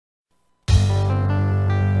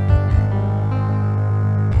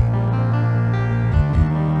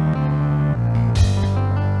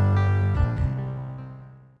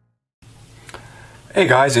Hey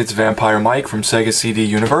guys, it's Vampire Mike from Sega CD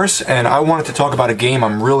Universe, and I wanted to talk about a game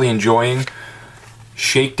I'm really enjoying,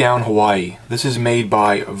 Shakedown Hawaii. This is made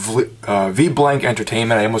by V-Blank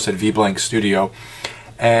Entertainment. I almost said V-Blank Studio,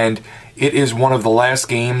 and it is one of the last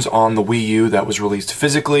games on the Wii U that was released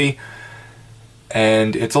physically,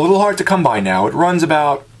 and it's a little hard to come by now. It runs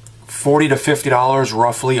about $40 to $50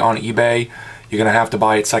 roughly on eBay. You're going to have to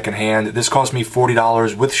buy it secondhand. This cost me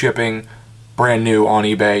 $40 with shipping, brand new on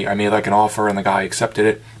eBay. I made like an offer and the guy accepted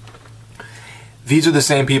it. These are the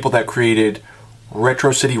same people that created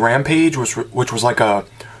Retro City Rampage, which was like a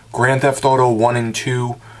Grand Theft Auto 1 and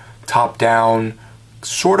 2 top-down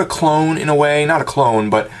sort of clone in a way. Not a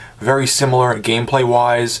clone, but very similar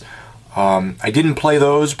gameplay-wise. I didn't play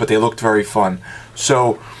those, but they looked very fun.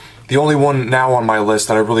 So the only one now on my list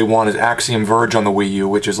that I really want is Axiom Verge on the Wii U,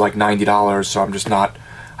 which is like $90, so I'm just not...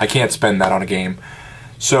 I can't spend that on a game.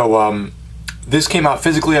 So, this came out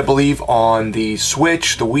physically, I believe, on the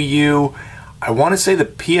Switch, the Wii U, I want to say the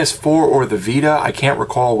PS4 or the Vita, I can't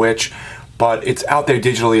recall which, but it's out there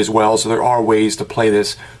digitally as well, so there are ways to play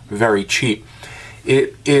this very cheap.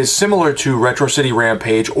 It is similar to Retro City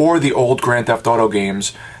Rampage or the old Grand Theft Auto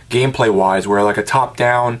games, gameplay-wise, where like a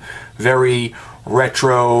top-down, very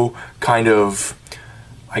retro, kind of,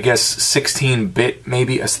 I guess, 16-bit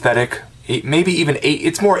maybe aesthetic, maybe even 8,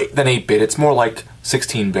 it's more than 8-bit, it's more like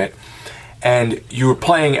 16-bit. And you're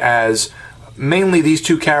playing as mainly these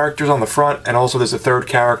two characters on the front, and also there's a third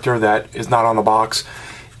character that is not on the box.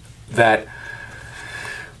 That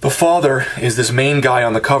the father is this main guy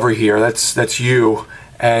on the cover here. That's you,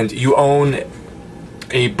 and you own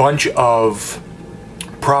a bunch of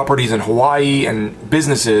properties in Hawaii and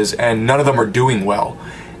businesses, and none of them are doing well.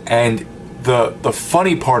 And the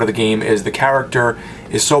funny part of the game is the character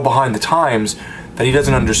is so behind the times that he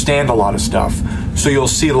doesn't understand a lot of stuff. So you'll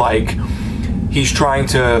see like he's trying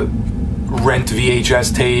to rent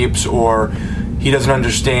VHS tapes, or he doesn't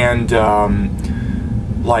understand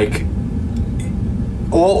like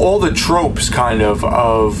all the tropes kind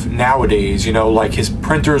of nowadays, you know, like his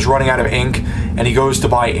printer's running out of ink and he goes to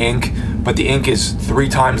buy ink, but the ink is 3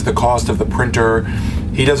 times the cost of the printer.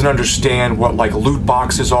 He doesn't understand what like loot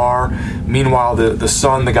boxes are. Meanwhile, the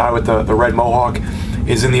son, the guy with the red mohawk,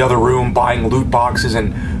 is in the other room buying loot boxes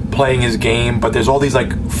and playing his game, but there's all these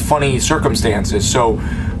like funny circumstances. So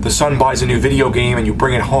the son buys a new video game and you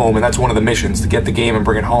bring it home, and that's one of the missions, to get the game and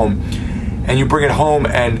bring it home. And you bring it home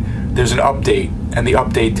and there's an update, and the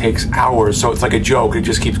update takes hours, so it's like a joke. It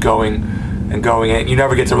just keeps going and going, and you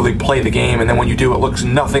never get to really play the game, and then when you do, it looks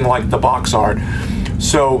nothing like the box art.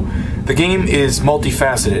 So the game is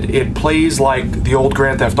multifaceted. It plays like the old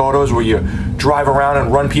Grand Theft Autos, where you drive around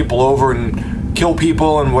and run people over and kill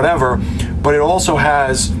people and whatever, but it also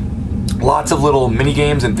has lots of little mini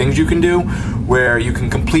games and things you can do where you can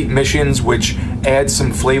complete missions which add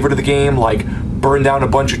some flavor to the game, like burn down a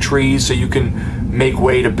bunch of trees so you can make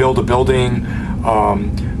way to build a building,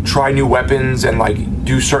 try new weapons and like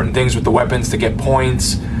do certain things with the weapons to get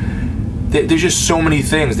points. There's just so many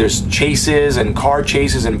things. There's chases and car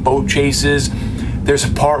chases and boat chases. There's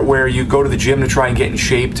a part where you go to the gym to try and get in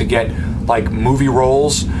shape to get like movie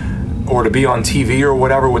roles or to be on TV or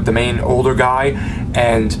whatever with the main older guy,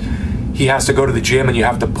 and he has to go to the gym and you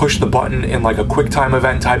have to push the button in like a quick time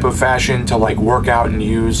event type of fashion to like work out and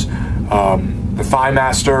use the Thigh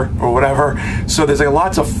Master or whatever. So there's like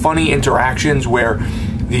lots of funny interactions where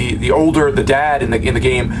the dad in the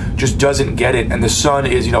game just doesn't get it, and the son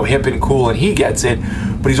is, you know, hip and cool and he gets it,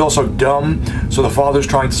 but he's also dumb. So the father's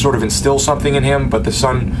trying to sort of instill something in him, but the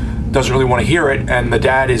son doesn't really want to hear it, and the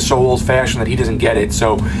dad is so old-fashioned that he doesn't get it.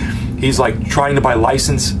 So he's like trying to buy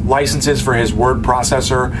licenses for his word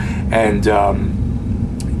processor, and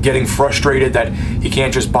getting frustrated that he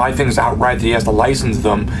can't just buy things outright, that he has to license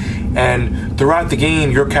them. And throughout the game,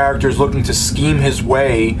 your character is looking to scheme his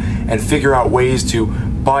way and figure out ways to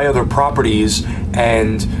buy other properties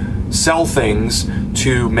and sell things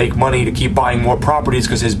to make money to keep buying more properties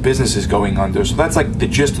because his business is going under. So that's like the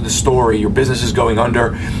gist of the story. Your business is going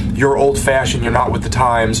under, you're old-fashioned, you're not with the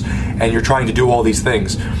times, and you're trying to do all these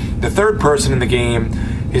things. The third person in the game,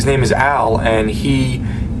 his name is Al, and he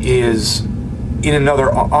is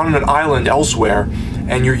on an island elsewhere,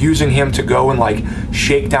 and you're using him to go and like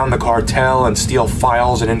shake down the cartel and steal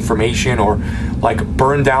files and information, or like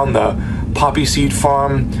burn down the poppy seed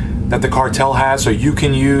farm that the cartel has, so you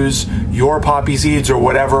can use your poppy seeds or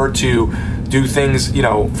whatever to do things, you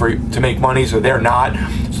know, to make money, so they're not.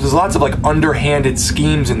 So there's lots of like underhanded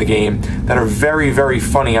schemes in the game that are very, very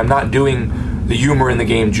funny. I'm not doing the humor in the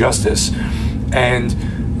game justice, and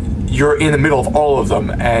you're in the middle of all of them,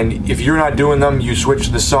 and if you're not doing them, you switch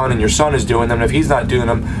to the son, and your son is doing them, and if he's not doing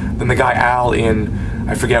them, then the guy Al in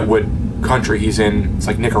I forget what country he's in. It's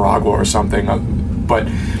like Nicaragua or something, but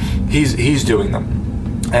he's doing them.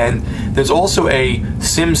 And there's also a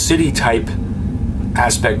Sim City type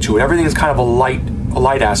aspect to it. Everything is kind of a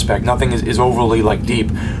light aspect. Nothing is overly like deep,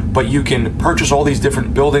 but you can purchase all these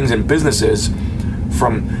different buildings and businesses,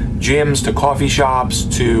 from gyms to coffee shops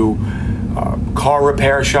to car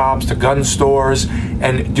repair shops to gun stores,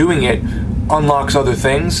 and doing it unlocks other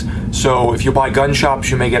things. So if you buy gun shops,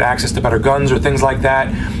 you may get access to better guns or things like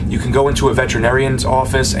that. You can go into a veterinarian's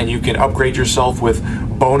office and you can upgrade yourself with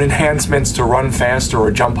bone enhancements to run faster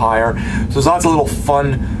or jump higher. So there's lots of little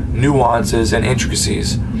fun nuances and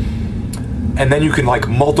intricacies. And then you can like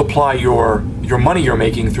multiply your money you're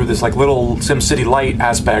making through this like little SimCity Lite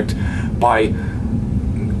aspect by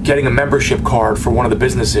getting a membership card for one of the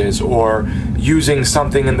businesses, or using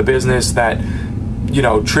something in the business that, you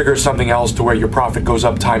know, triggers something else to where your profit goes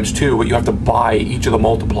up ×2, but you have to buy each of the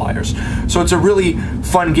multipliers. So it's a really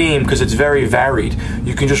fun game because it's very varied.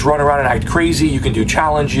 You can just run around and act crazy. You can do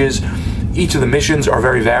challenges. Each of the missions are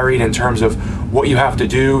very varied in terms of what you have to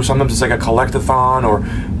do. Sometimes it's like a collect-a-thon, or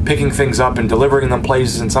picking things up and delivering them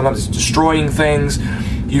places, and sometimes it's destroying things.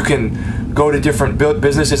 You can go to different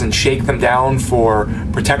businesses and shake them down for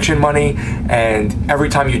protection money, and every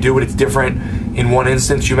time you do it, it's different. In one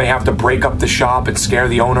instance, you may have to break up the shop and scare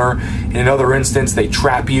the owner. In another instance, they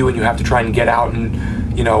trap you and you have to try and get out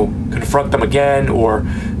and, you know, confront them again, or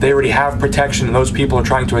they already have protection and those people are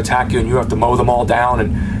trying to attack you and you have to mow them all down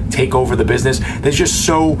and take over the business. There's just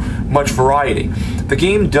so much variety. The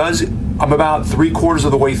game does, I'm about 3/4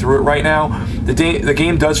 of the way through it right now. The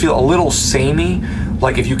game does feel a little samey.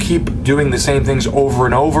 Like if you keep doing the same things over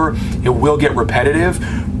and over, it will get repetitive,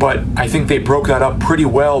 but I think they broke that up pretty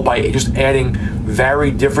well by just adding very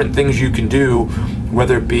different things you can do,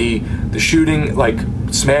 whether it be the shooting, like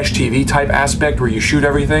Smash TV type aspect where you shoot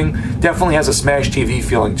everything. Definitely has a Smash TV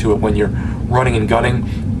feeling to it when you're running and gunning,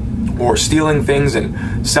 or stealing things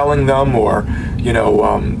and selling them, or, you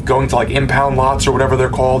know, going to like impound lots or whatever they're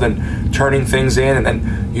called and turning things in, and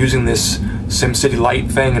then using this SimCity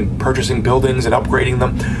Lite thing and purchasing buildings and upgrading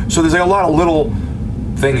them. So there's like a lot of little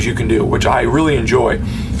things you can do, which I really enjoy.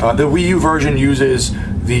 The Wii U version uses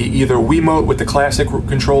the either Wiimote with the classic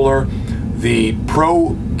controller, the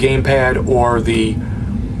Pro gamepad, or the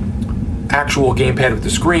actual gamepad with the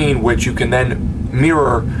screen, which you can then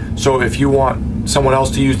mirror. So if you want someone else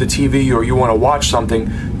to use the TV, or you want to watch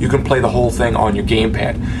something, you can play the whole thing on your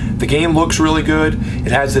gamepad. The game looks really good.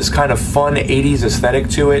 It has this kind of fun 80s aesthetic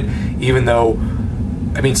to it, even though,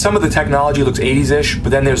 I mean, some of the technology looks 80s-ish, but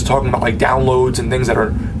then there's talking about like downloads and things that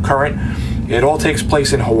are current. It all takes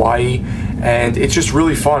place in Hawaii, and it's just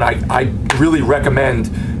really fun. I really recommend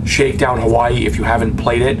Shakedown Hawaii if you haven't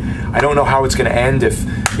played it. I don't know how it's going to end, if,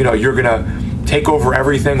 you know, you're going to take over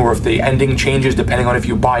everything, or if the ending changes depending on if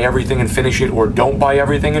you buy everything and finish it or don't buy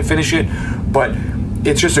everything and finish it, but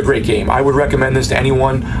it's just a great game. I would recommend this to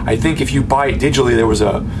anyone. I think if you buy it digitally, there was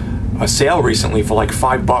a sale recently for like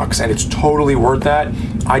 $5, and it's totally worth that.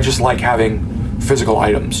 I just like having physical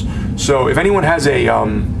items. So if anyone has a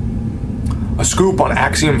scoop on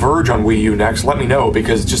Axiom Verge on Wii U next, let me know,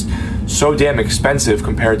 because it's just so damn expensive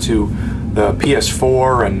compared to the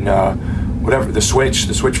PS4 and whatever, the Switch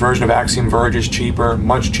version of Axiom Verge is cheaper,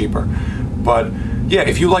 much cheaper. But yeah,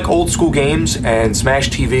 if you like old school games and Smash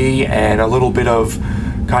TV and a little bit of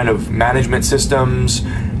kind of management systems,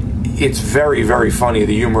 it's very, very funny,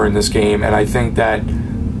 the humor in this game, and I think that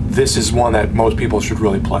this is one that most people should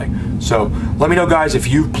really play. So let me know, guys, if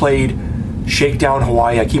you've played Shakedown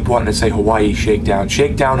Hawaii. I keep wanting to say Hawaii Shakedown.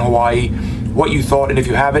 Shakedown Hawaii, what you thought, and if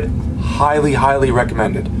you have it, highly, highly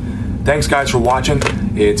recommended. Thanks, guys, for watching.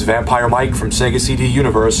 It's Vampire Mike from Sega CD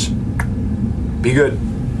Universe. Be good.